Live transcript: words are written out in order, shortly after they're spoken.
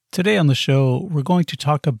Today on the show, we're going to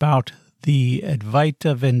talk about the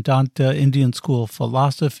Advaita Vedanta Indian school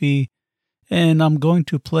philosophy, and I'm going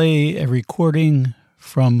to play a recording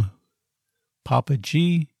from Papa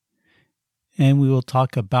G, and we will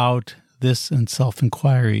talk about this and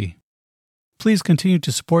self-enquiry. Please continue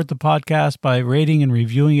to support the podcast by rating and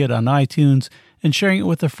reviewing it on iTunes and sharing it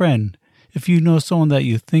with a friend. If you know someone that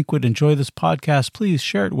you think would enjoy this podcast, please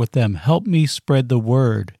share it with them. Help me spread the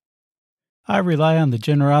word. I rely on the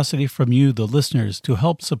generosity from you, the listeners, to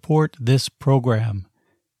help support this program.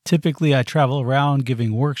 Typically, I travel around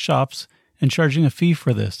giving workshops and charging a fee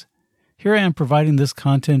for this. Here I am providing this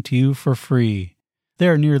content to you for free.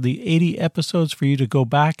 There are nearly 80 episodes for you to go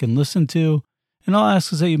back and listen to, and all I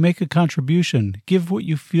ask is that you make a contribution. Give what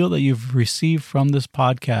you feel that you've received from this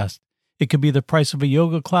podcast. It could be the price of a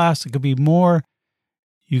yoga class. It could be more.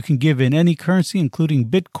 You can give in any currency, including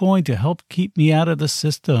Bitcoin, to help keep me out of the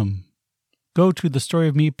system. Go to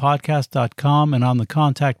thestoryofmepodcast.com, and on the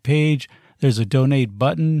contact page, there's a donate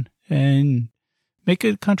button, and make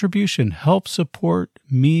a contribution. Help support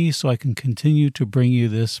me so I can continue to bring you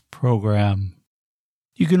this program.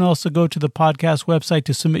 You can also go to the podcast website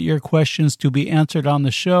to submit your questions to be answered on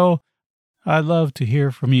the show. I'd love to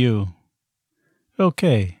hear from you.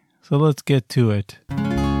 Okay, so let's get to it.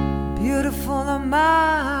 Beautiful am I,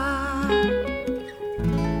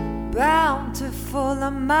 bountiful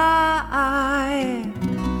am I,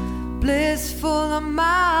 blissful am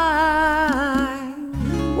I,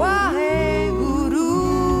 Waheguru,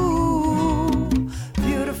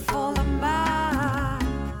 beautiful am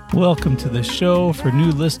I. Welcome to the show. For new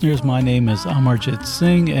listeners, my name is Amarjit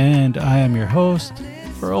Singh, and I am your host.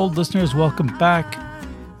 For old listeners, welcome back.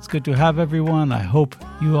 It's good to have everyone. I hope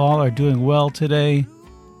you all are doing well today.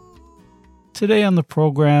 Today on the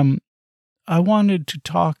program, I wanted to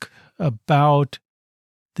talk about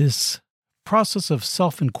this process of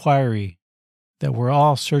self-enquiry that we're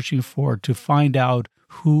all searching for to find out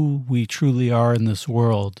who we truly are in this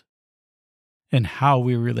world and how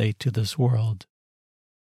we relate to this world.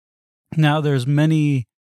 Now, there's many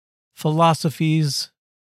philosophies,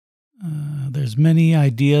 there's many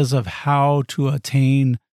ideas of how to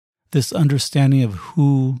attain this understanding of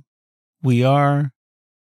who we are.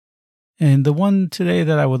 And the one today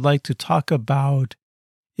that I would like to talk about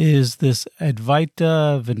is this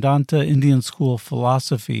Advaita Vedanta Indian school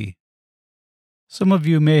philosophy. Some of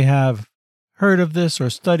you may have heard of this or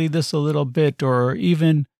studied this a little bit or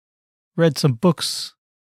even read some books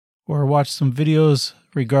or watched some videos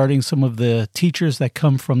regarding some of the teachers that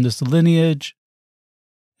come from this lineage.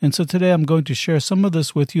 And so today I'm going to share some of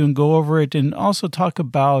this with you and go over it and also talk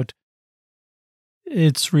about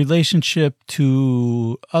its relationship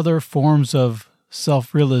to other forms of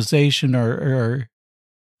self-realization or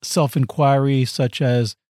self-enquiry, such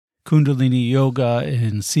as Kundalini Yoga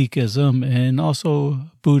and Sikhism and also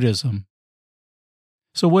Buddhism.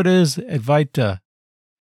 So what is Advaita?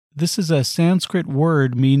 This is a Sanskrit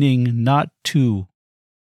word meaning not two.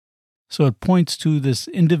 So it points to this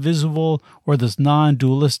indivisible or this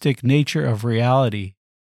non-dualistic nature of reality.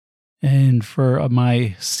 And for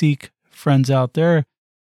my Sikh friends out there,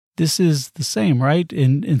 this is the same, right?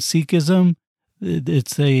 In Sikhism,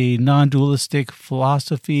 it's a non-dualistic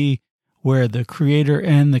philosophy where the creator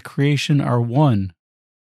and the creation are one.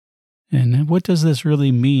 And what does this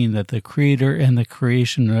really mean, that the creator and the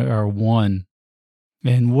creation are one?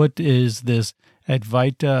 And what is this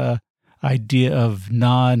Advaita idea of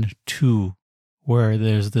non-two, where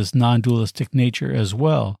there's this non-dualistic nature as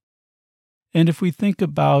well? And if we think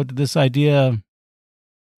about this idea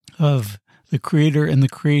of the creator and the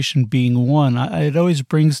creation being one, it always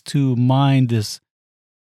brings to mind this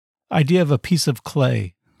idea of a piece of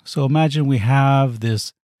clay. So imagine we have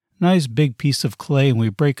this nice big piece of clay and we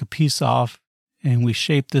break a piece off and we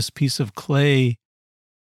shape this piece of clay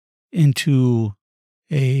into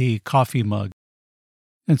a coffee mug.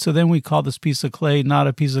 And so then we call this piece of clay not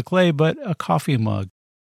a piece of clay, but a coffee mug.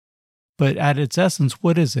 But at its essence,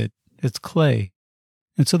 what is it? It's clay.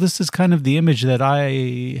 And so this is kind of the image that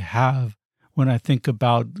I have when I think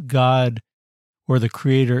about God or the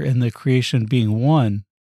creator and the creation being one.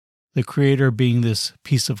 The creator being this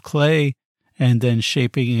piece of clay and then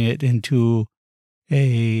shaping it into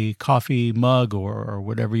a coffee mug or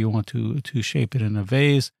whatever you want to shape it in a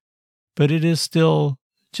vase. But it is still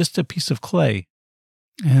just a piece of clay.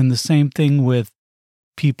 And the same thing with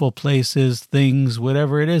people, places, things,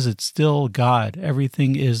 whatever it is, it's still God.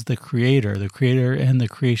 Everything is the creator. The creator and the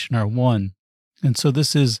creation are one. And so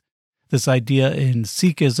this is this idea in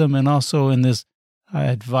Sikhism and also in this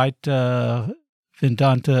Advaita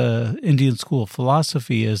Vedanta Indian school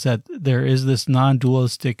philosophy, is that there is this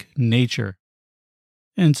non-dualistic nature.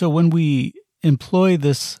 And so when we employ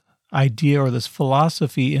this idea or this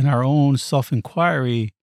philosophy in our own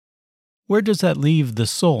self-inquiry, where does that leave the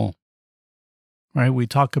soul? Right? We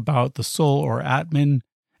talk about the soul or Atman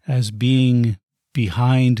as being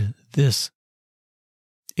behind this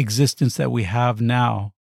existence that we have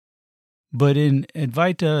now. But in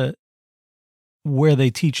Advaita, where they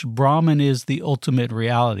teach Brahman is the ultimate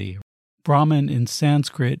reality. Brahman in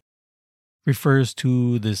Sanskrit refers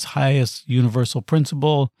to this highest universal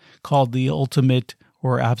principle called the ultimate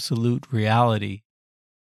or absolute reality.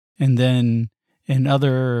 And then in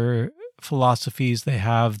other philosophies, they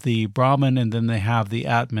have the Brahman and then they have the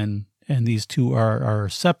Atman, and these two are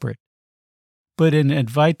separate. But in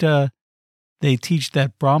Advaita, they teach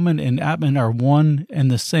that Brahman and Atman are one and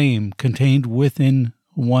the same, contained within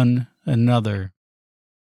one another.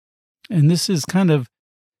 And this is kind of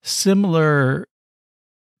similar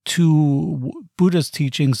to Buddha's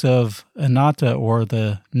teachings of anatta, or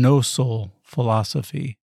the no-soul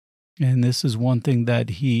philosophy. And this is one thing that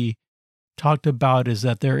he talked about, is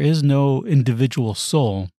that there is no individual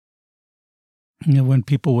soul. When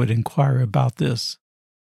people would inquire about this.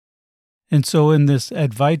 And so in this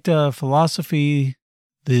Advaita philosophy,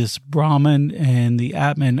 this Brahman and the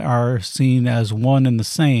Atman are seen as one and the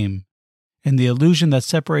same. And the illusion that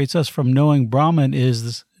separates us from knowing Brahman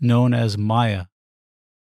is known as Maya,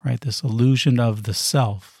 right? This illusion of the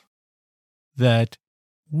self, that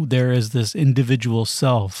there is this individual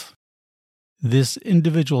self. This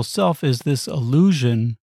individual self is this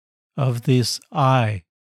illusion of this I.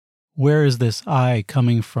 Where is this I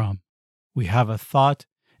coming from? We have a thought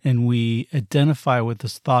and we identify with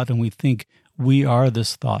this thought and we think we are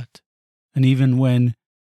this thought. And even when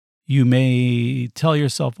you may tell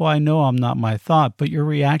yourself, well, I know I'm not my thought, but you're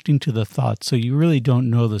reacting to the thought, so you really don't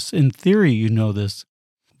know this. In theory, you know this,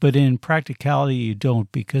 but in practicality, you don't,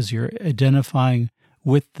 because you're identifying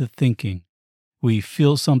with the thinking. We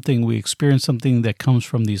feel something, we experience something that comes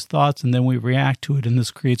from these thoughts, and then we react to it, and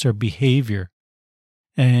this creates our behavior.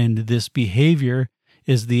 And this behavior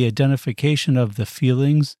is the identification of the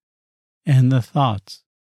feelings and the thoughts.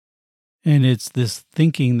 And it's this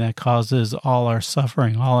thinking that causes all our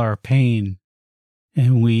suffering, all our pain.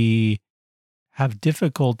 And we have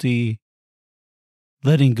difficulty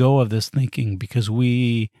letting go of this thinking because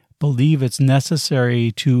we believe it's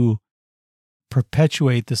necessary to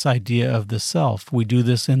perpetuate this idea of the self. We do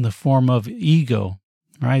this in the form of ego,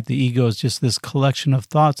 right? The ego is just this collection of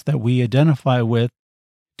thoughts that we identify with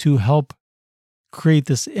to help create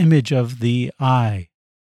this image of the I.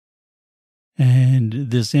 And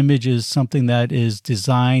this image is something that is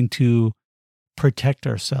designed to protect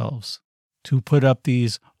ourselves, to put up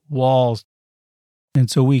these walls. And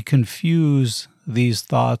so we confuse these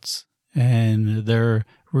thoughts and the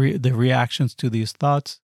reactions to these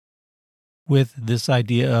thoughts with this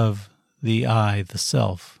idea of the I, the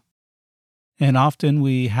self. And often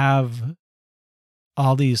we have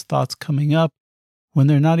all these thoughts coming up when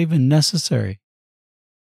they're not even necessary.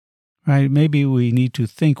 Right? Maybe we need to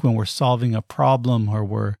think when we're solving a problem or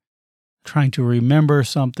we're trying to remember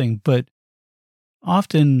something, but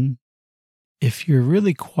often if you're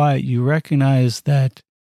really quiet, you recognize that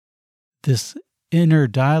this inner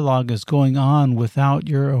dialogue is going on without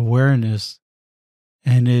your awareness,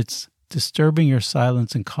 and it's disturbing your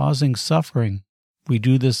silence and causing suffering. We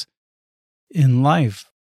do this in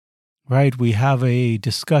life, right? We have a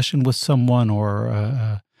discussion with someone or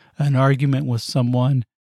an argument with someone,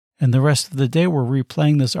 and the rest of the day we're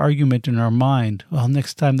replaying this argument in our mind. Well,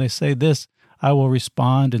 next time they say this, I will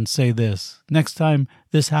respond and say this. Next time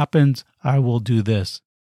this happens, I will do this.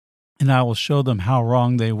 And I will show them how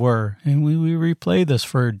wrong they were. And we replay this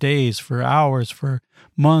for days, for hours, for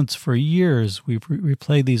months, for years. We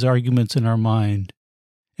replay these arguments in our mind.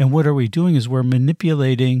 And what are we doing is we're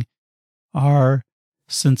manipulating our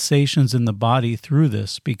sensations in the body through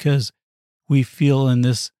this, because we feel in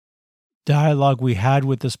this dialogue we had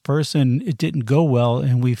with this person, it didn't go well,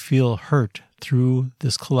 and we feel hurt through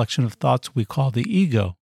this collection of thoughts we call the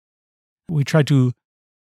ego. We try to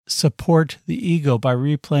support the ego by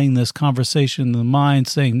replaying this conversation in the mind,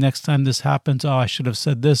 saying, next time this happens, oh, I should have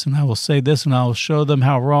said this, and I will say this, and I will show them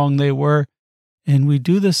how wrong they were. And we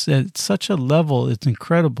do this at such a level, it's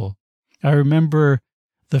incredible. I remember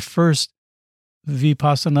the first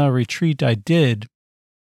Vipassana retreat I did,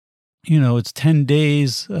 it's 10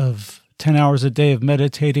 days of 10 hours a day of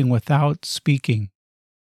meditating without speaking.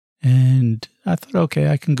 And I thought, okay,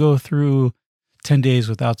 I can go through 10 days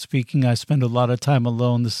without speaking. I spend a lot of time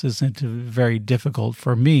alone. This isn't very difficult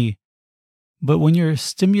for me. But when you're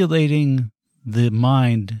stimulating the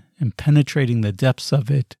mind and penetrating the depths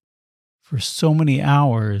of it for so many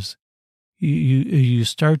hours, you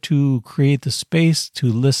start to create the space to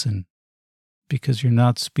listen, because you're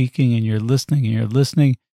not speaking and you're listening and you're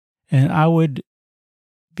listening. And I would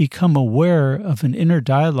become aware of an inner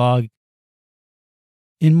dialogue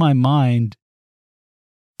in my mind,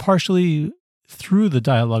 partially through the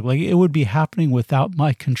dialogue. Like it would be happening without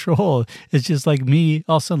my control. It's just like me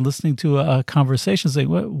all of a sudden listening to a conversation saying,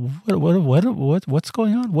 what's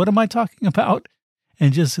going on? What am I talking about?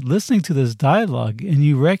 And just listening to this dialogue, and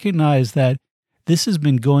you recognize that this has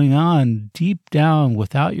been going on deep down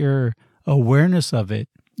without your awareness of it.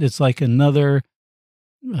 It's like another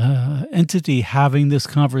entity having this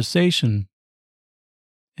conversation.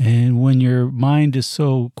 And when your mind is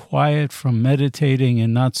so quiet from meditating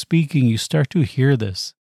and not speaking, you start to hear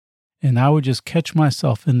this. And I would just catch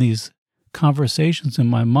myself in these conversations in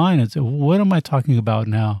my mind and say, what am I talking about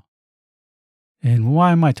now? And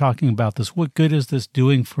why am I talking about this? What good is this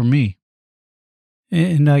doing for me?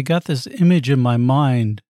 And I got this image in my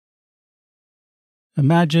mind.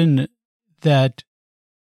 Imagine that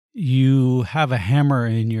you have a hammer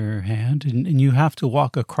in your hand and you have to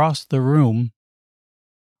walk across the room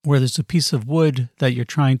where there's a piece of wood that you're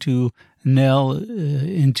trying to nail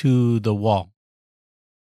into the wall.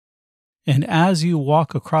 And as you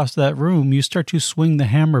walk across that room, you start to swing the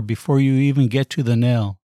hammer before you even get to the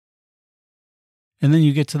nail. And then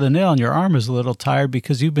you get to the nail and your arm is a little tired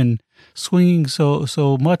because you've been swinging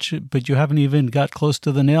so much, but you haven't even got close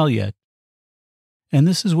to the nail yet. And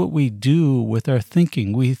this is what we do with our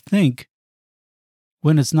thinking. We think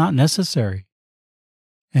when it's not necessary.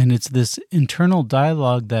 And it's this internal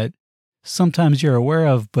dialogue that sometimes you're aware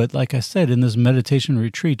of, but like I said, in this meditation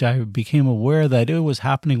retreat, I became aware that it was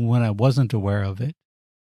happening when I wasn't aware of it.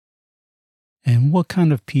 And what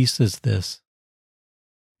kind of peace is this?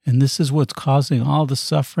 And this is what's causing all the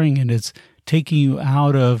suffering, and it's taking you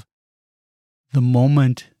out of the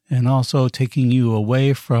moment and also taking you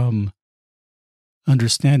away from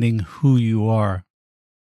understanding who you are.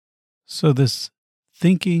 So this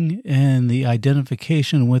thinking and the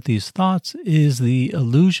identification with these thoughts is the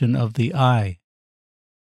illusion of the I.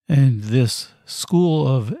 And this school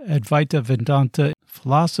of Advaita Vedanta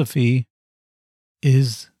philosophy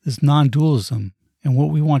is this non-dualism. And what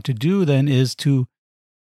we want to do then is to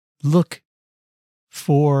look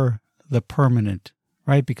for the permanent,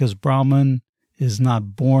 right? Because Brahman is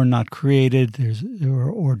not born, not created,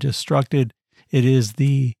 or destructed. It is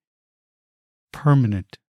the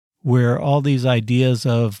permanent, where all these ideas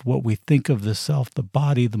of what we think of the self, the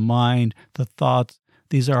body, the mind, the thoughts,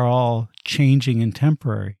 these are all changing and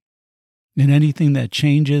temporary. And anything that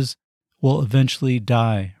changes will eventually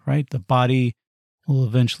die, right? The body will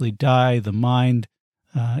eventually die, the mind,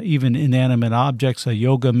 even inanimate objects, a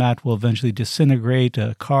yoga mat will eventually disintegrate,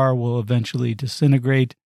 a car will eventually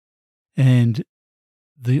disintegrate. And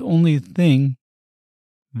the only thing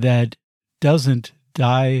that doesn't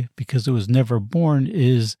die because it was never born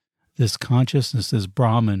is this consciousness, this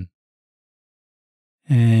Brahman.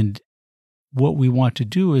 And what we want to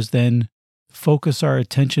do is then focus our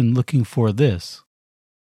attention looking for this.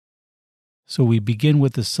 So we begin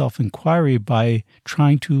with the self-enquiry by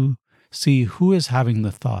trying to see who is having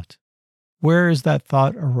the thought. Where is that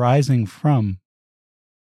thought arising from?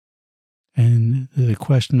 And the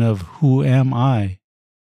question of who am I?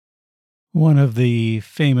 One of the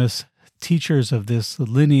famous teachers of this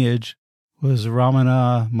lineage was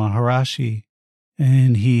Ramana Maharshi,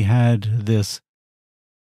 and he had this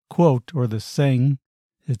quote or this saying.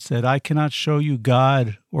 It said, "I cannot show you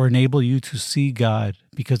God or enable you to see God,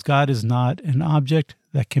 because God is not an object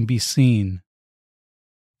that can be seen.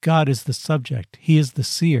 God is the subject. He is the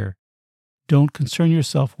seer. Don't concern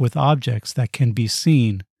yourself with objects that can be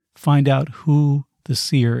seen. Find out who the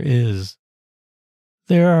seer is."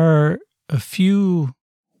 There are a few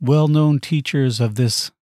well-known teachers of this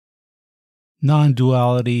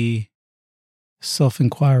non-duality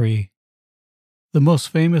self-enquiry. The most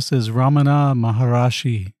famous is Ramana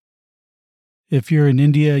Maharshi. If you're in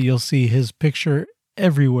India, you'll see his picture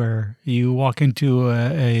everywhere. You walk into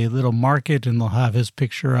a little market and they'll have his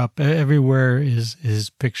picture up. Everywhere is his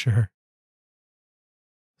picture.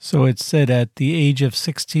 So it's said at the age of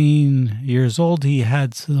 16 years old, he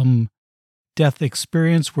had some death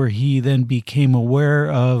experience where he then became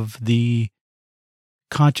aware of the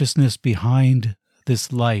consciousness behind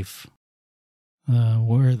this life,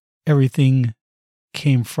 where everything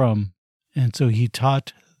came from. And so he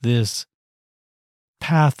taught this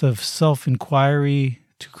path of self-enquiry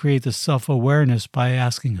to create the self-awareness by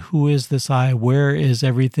asking, who is this I? Where is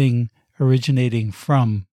everything originating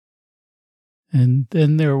from? And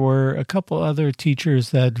then there were a couple other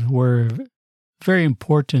teachers that were very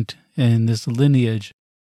important in this lineage.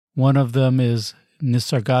 One of them is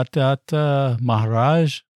Nisargadatta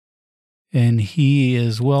Maharaj, and he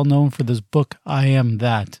is well known for this book, I Am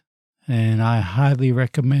That. And I highly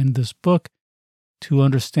recommend this book to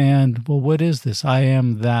understand, well, what is this I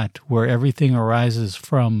Am That, where everything arises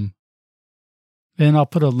from? And I'll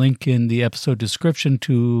put a link in the episode description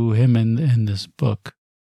to him in this book.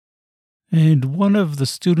 And one of the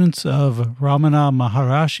students of Ramana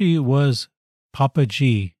Maharishi was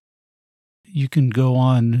Papaji. You can go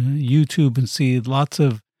on YouTube and see lots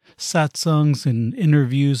of satsangs and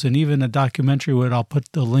interviews and even a documentary where I'll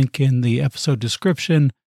put the link in the episode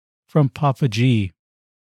description from Papaji.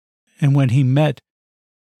 And when he met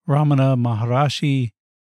Ramana Maharishi,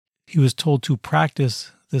 he was told to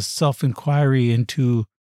practice this self-enquiry into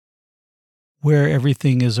where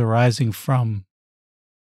everything is arising from.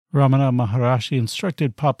 Ramana Maharishi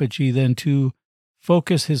instructed Papaji then to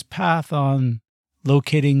focus his path on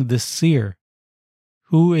locating the seer.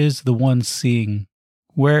 Who is the one seeing?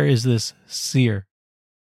 Where is this seer?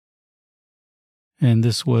 And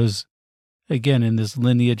this was, again, in this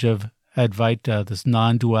lineage of Advaita, this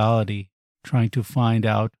non-duality, trying to find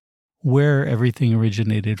out where everything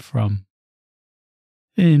originated from.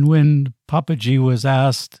 And when Papaji was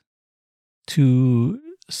asked to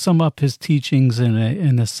sum up his teachings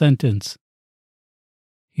in a sentence,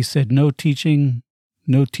 he said, no teaching,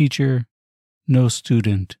 no teacher, no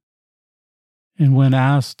student. And when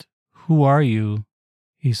asked, who are you?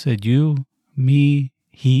 He said, you, me,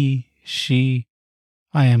 he, she,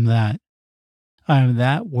 I am that. I am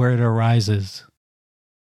that where it arises.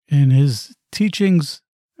 And his teachings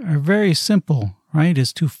are very simple, right?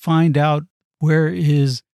 Is to find out where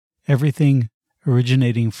is everything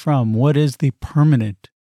originating from? What is the permanent?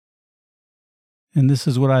 And this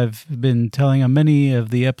is what I've been telling on many of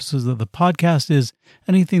the episodes of the podcast is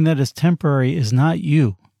anything that is temporary is not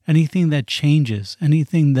you. Anything that changes,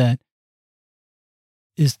 anything that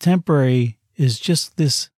is temporary is just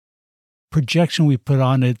this projection we put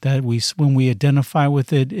on it that when we identify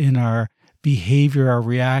with it in our behavior, our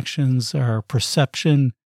reactions, our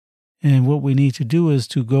perception, and what we need to do is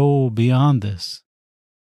to go beyond this.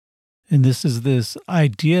 And this is this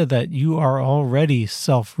idea that you are already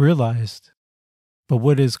self-realized. But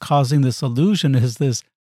what is causing this illusion is this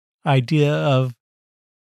idea of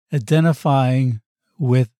identifying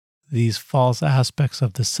with these false aspects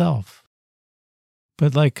of the self.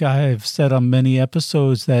 But like I've said on many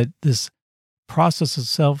episodes, that this process of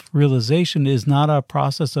self-realization is not a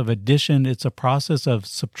process of addition, it's a process of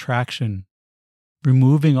subtraction,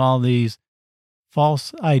 removing all these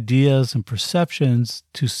false ideas and perceptions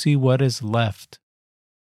to see what is left.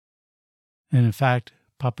 And in fact,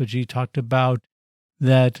 Papaji talked about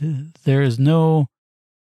that there is no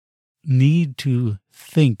need to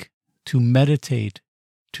think, to meditate,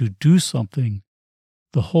 to do something.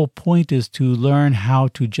 The whole point is to learn how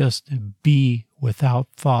to just be without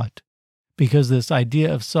thought. Because this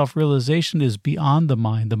idea of self-realization is beyond the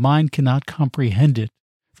mind. The mind cannot comprehend it.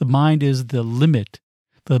 The mind is the limit.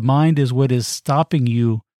 The mind is what is stopping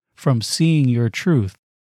you from seeing your truth.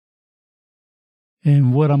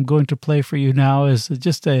 And what I'm going to play for you now is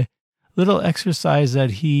just a little exercise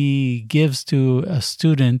that he gives to a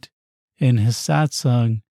student in his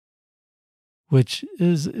satsang, which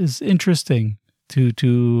is interesting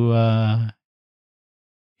to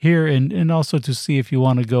hear and also to see if you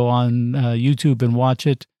want to go on YouTube and watch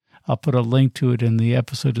it. I'll put a link to it in the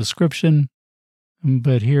episode description.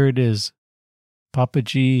 But here it is,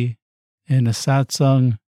 Papaji in a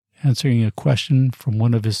satsang answering a question from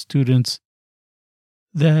one of his students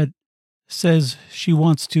that says she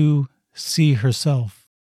wants to see herself.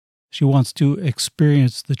 She wants to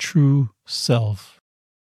experience the true self.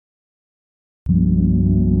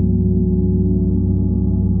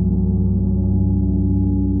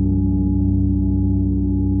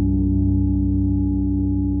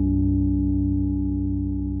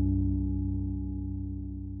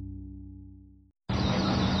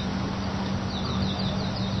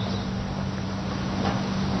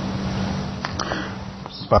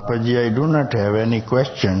 Papaji, I do not have any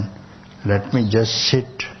question. Let me just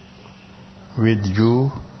sit with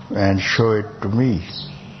you and show it to me.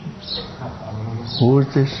 Who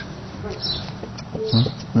is this?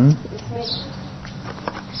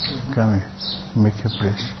 Come here. Make a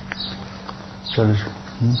place. Chalo.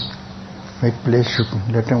 Make place.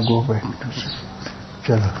 Let him go back.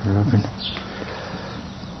 Chalo, look in.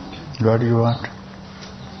 What do you want?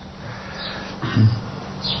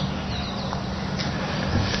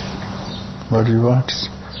 What do you want?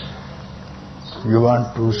 You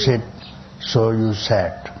want to sit, so you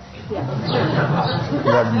sat.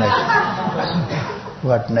 What next?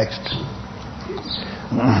 What next?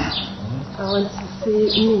 I want to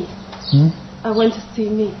see me. I want to see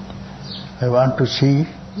me. I want to see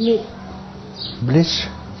Me. bliss.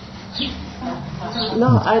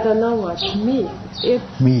 No, I don't know what. Me.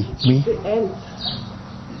 It's Me. the end.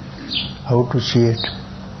 How to see it?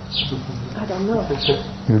 I don't know.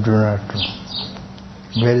 You do not know.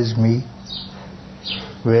 Where is me?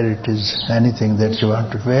 Where it is? Anything that you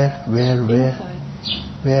want to... Where? Inside.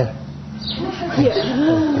 Where? Here.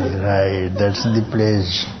 Right, that's the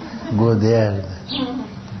place. Go there.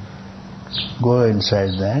 Go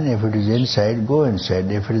inside then. If it is inside, go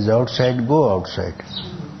inside. If it is outside, go outside.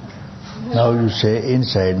 Now you say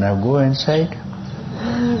inside. Now go inside.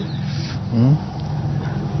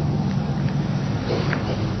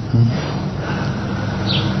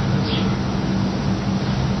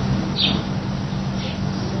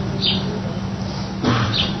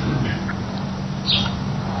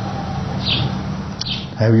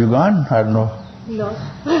 Have you gone or no? No.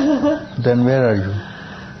 Then where are you?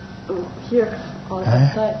 Here. Or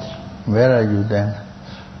outside. Where are you then?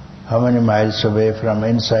 How many miles away from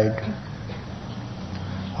inside?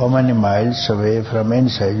 How many miles away from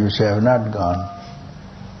inside? You say, I have not gone.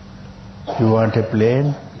 You want a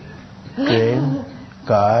plane, train,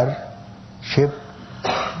 car, ship?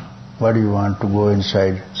 What do you want to go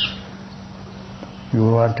inside?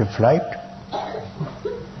 You want a flight?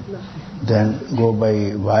 No. Then go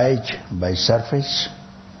by voyage, by surface,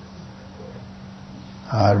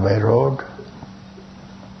 or by road,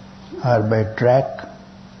 or by track.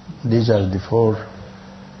 These are the 4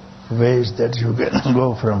 ways that you can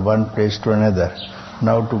go from one place to another.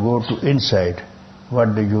 Now to go to inside,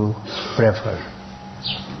 what do you prefer?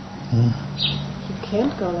 You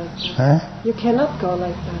can't go like that. Huh? You cannot go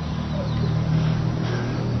like that.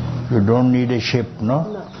 You don't need a ship, no?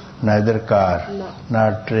 No. Neither car, No.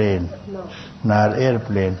 nor train, No. nor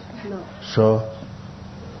airplane. No. So,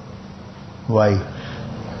 why?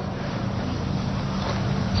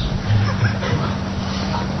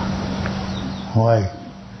 Why?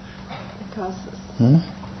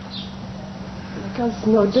 Because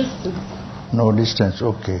no distance. No distance,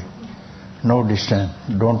 okay. No distance.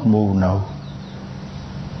 Don't move now.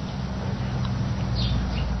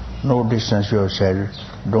 No distance, you have said.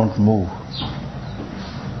 Don't move.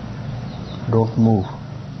 Don't move.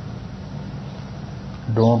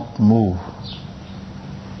 Don't move.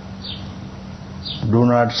 Do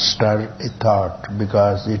not stir a thought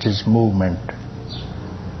because it is movement.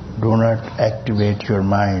 Do not activate your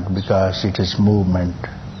mind because it is movement.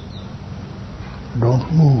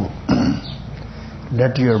 Don't move.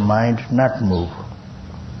 Let your mind not move.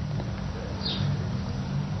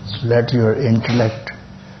 Let your intellect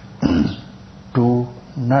to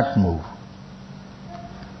not move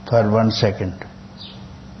for 1 second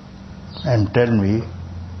and tell me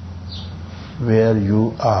where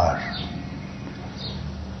you are.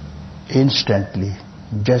 Instantly,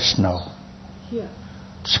 just now. Here.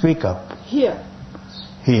 Speak up. Here.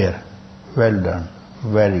 Here. Well done.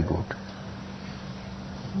 Very good.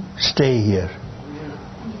 Stay here.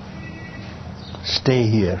 Stay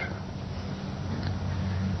here.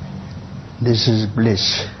 This is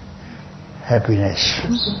bliss, happiness,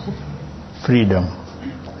 freedom,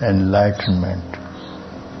 enlightenment.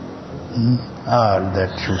 All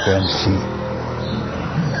that you can see.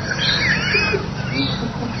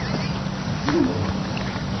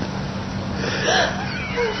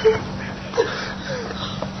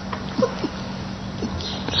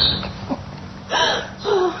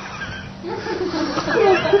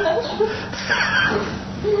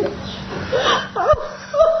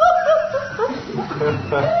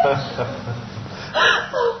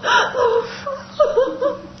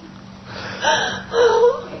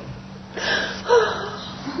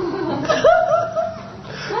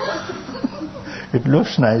 It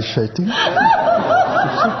looks nice, I think. Sit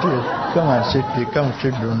here. Come on, sit here. Come,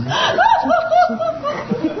 sit down.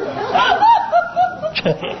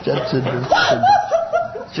 Just sit down.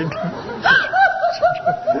 Sit down.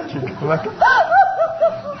 Sit down. What?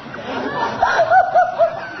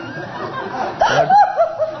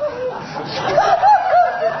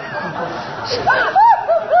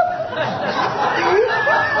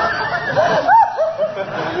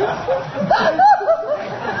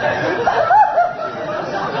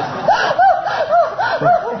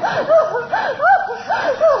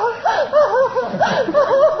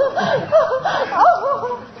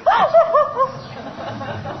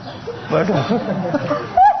 What happened?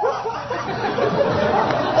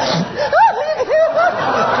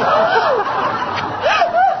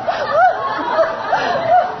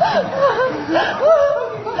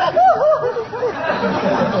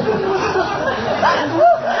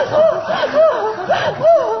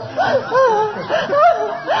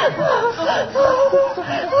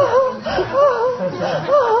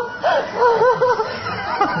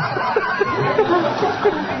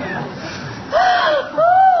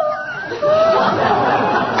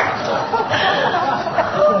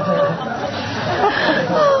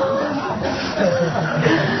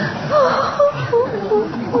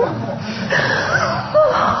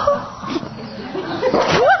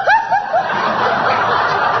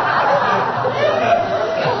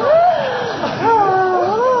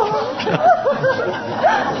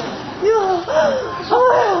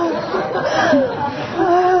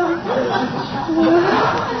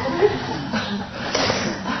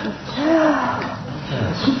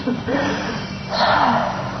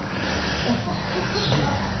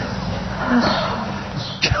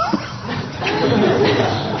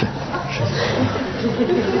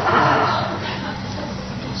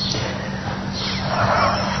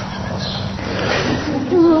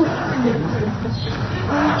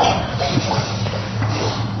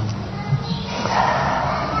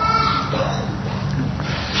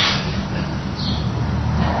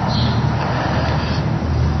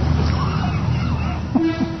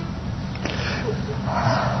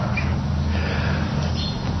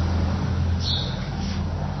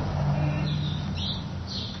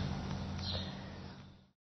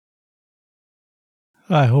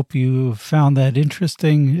 I hope you found that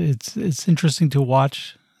interesting. It's interesting to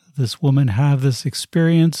watch this woman have this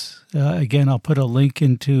experience. Again, I'll put a link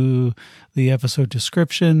into the episode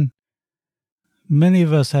description. Many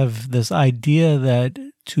of us have this idea that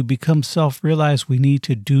to become self-realized, we need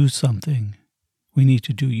to do something. We need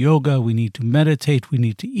to do yoga. We need to meditate. We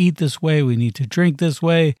need to eat this way. We need to drink this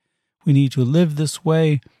way. We need to live this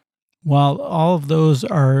way. While all of those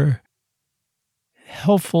are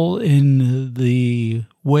helpful in the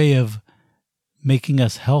way of making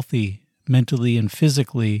us healthy mentally and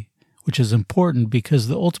physically, which is important because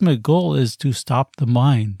the ultimate goal is to stop the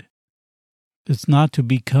mind. It's not to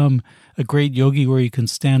become a great yogi where you can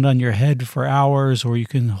stand on your head for hours or you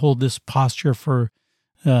can hold this posture for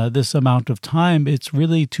this amount of time. It's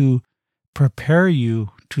really to prepare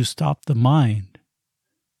you to stop the mind.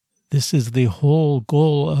 This is the whole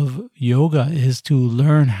goal of yoga, is to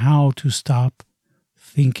learn how to stop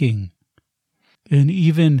thinking. And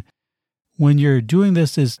even when you're doing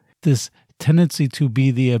this, is this tendency to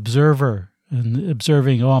be the observer and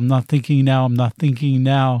observing, oh, I'm not thinking now, I'm not thinking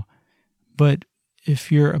now. But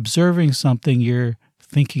if you're observing something, you're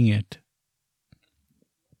thinking it.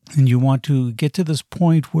 And you want to get to this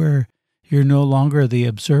point where you're no longer the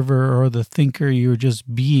observer or the thinker, you're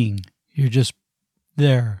just being, you're just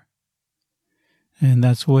there. And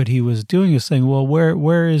that's what he was doing, is saying, well, where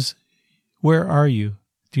are you?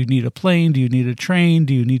 Do you need a plane? Do you need a train?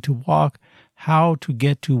 Do you need to walk? How to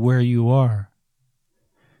get to where you are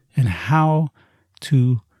and how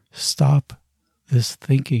to stop this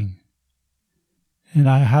thinking. And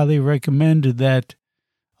I highly recommend that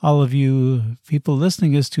all of you people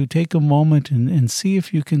listening is to take a moment and see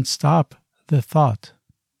if you can stop the thought.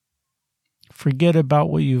 Forget about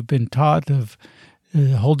what you've been taught of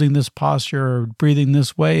holding this posture or breathing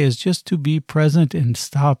this way, is just to be present and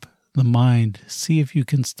stop the mind. See if you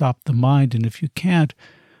can stop the mind. And if you can't,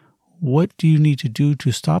 what do you need to do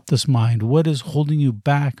to stop this mind? What is holding you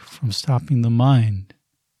back from stopping the mind?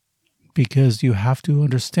 Because you have to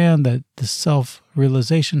understand that the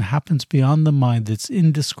self-realization happens beyond the mind. It's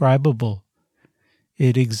indescribable.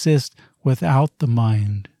 It exists without the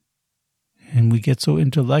mind. And we get so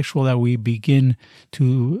intellectual that we begin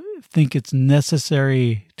to think it's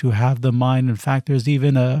necessary to have the mind. In fact, there's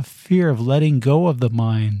even a fear of letting go of the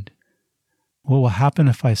mind. What will happen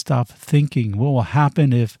if I stop thinking? What will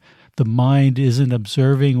happen if the mind isn't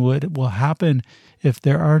observing? What will happen if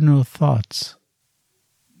there are no thoughts?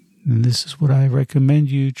 And this is what I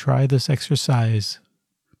recommend you try this exercise.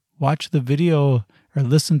 Watch the video or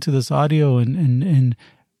listen to this audio and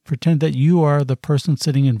pretend that you are the person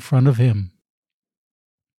sitting in front of him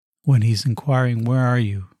when he's inquiring, where are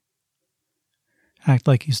you? Act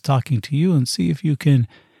like he's talking to you and see if you can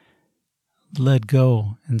let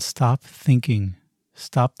go and stop thinking,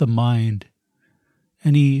 stop the mind.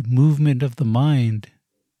 Any movement of the mind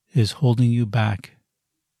is holding you back.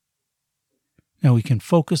 Now we can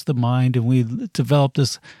focus the mind, and we develop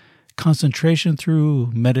this concentration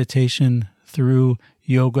through meditation, through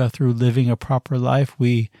yoga, through living a proper life.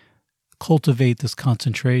 We cultivate this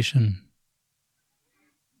concentration.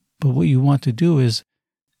 But what you want to do is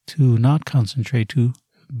to not concentrate, to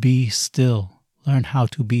be still. Learn how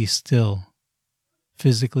to be still.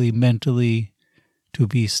 Physically, mentally, to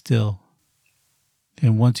be still.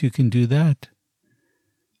 And once you can do that,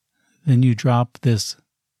 then you drop this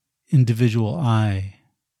individual I.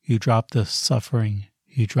 You drop the suffering.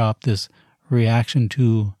 You drop this reaction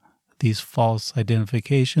to these false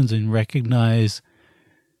identifications and recognize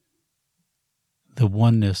the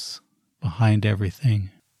oneness behind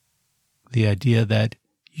everything. The idea that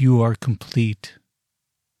you are complete.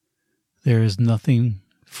 There is nothing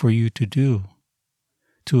for you to do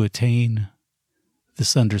to attain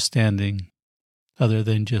this understanding other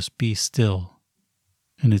than just be still.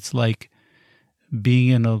 And it's like being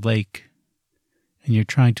in a lake and you're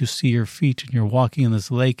trying to see your feet and you're walking in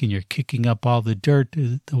this lake and you're kicking up all the dirt.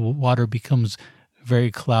 The water becomes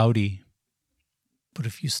very cloudy. But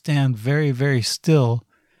if you stand very, very still,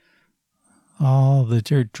 all the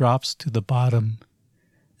dirt drops to the bottom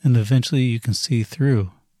and eventually you can see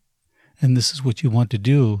through. And this is what you want to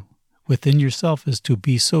do within yourself, is to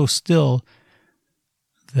be so still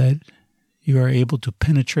that you are able to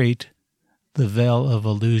penetrate the veil of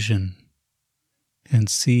illusion and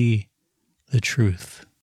see the truth.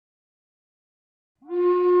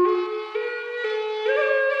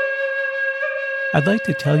 I'd like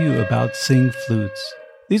to tell you about Sing flutes.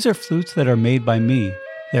 These are flutes that are made by me.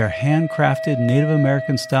 They are handcrafted Native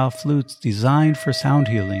American style flutes designed for sound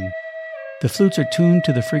healing. The flutes are tuned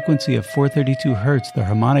to the frequency of 432 Hz, the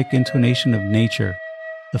harmonic intonation of nature.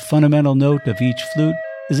 The fundamental note of each flute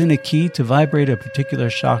is in a key to vibrate a particular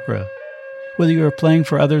chakra. Whether you are playing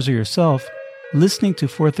for others or yourself, listening to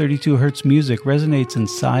 432 Hz music resonates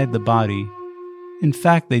inside the body. In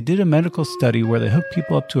fact, they did a medical study where they hooked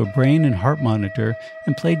people up to a brain and heart monitor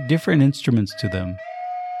and played different instruments to them.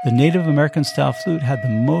 The Native American style flute had the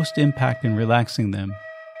most impact in relaxing them.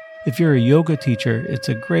 If you're a yoga teacher, it's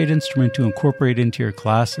a great instrument to incorporate into your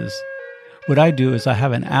classes. What I do is I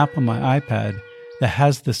have an app on my iPad that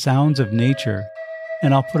has the sounds of nature,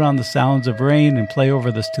 and I'll put on the sounds of rain and play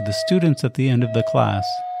over this to the students at the end of the class.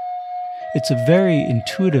 It's a very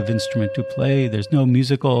intuitive instrument to play. There's no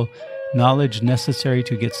musical knowledge necessary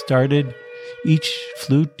to get started. Each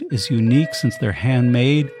flute is unique since they're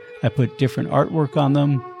handmade. I put different artwork on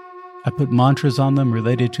them. I put mantras on them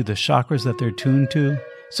related to the chakras that they're tuned to.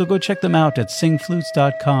 So go check them out at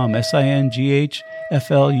singflutes.com,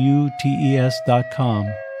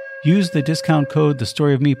 SINGHFLUTES.com. Use the discount code The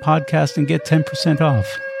Story of Me Podcast and get 10%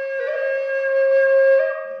 off.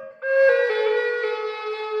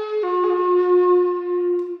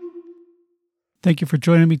 Thank you for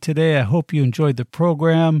joining me today. I hope you enjoyed the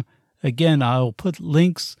program. Again, I'll put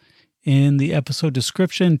links in the episode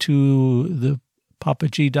description to the Papa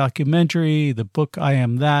G documentary, the book I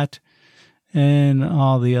Am That, and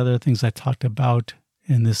all the other things I talked about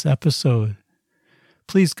in this episode.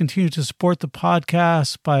 Please continue to support the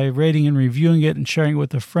podcast by rating and reviewing it and sharing it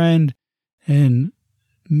with a friend and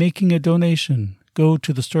making a donation. Go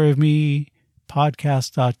to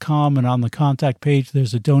thestoryofmepodcast.com, and on the contact page,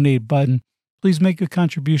 there's a donate button. Please make a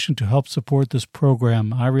contribution to help support this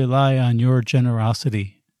program. I rely on your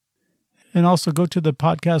generosity. And also go to the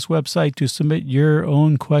podcast website to submit your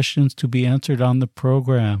own questions to be answered on the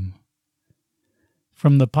program.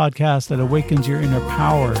 From the podcast that awakens your inner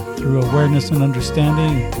power through awareness and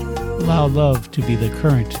understanding, allow love to be the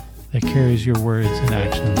current that carries your words and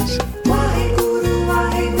actions.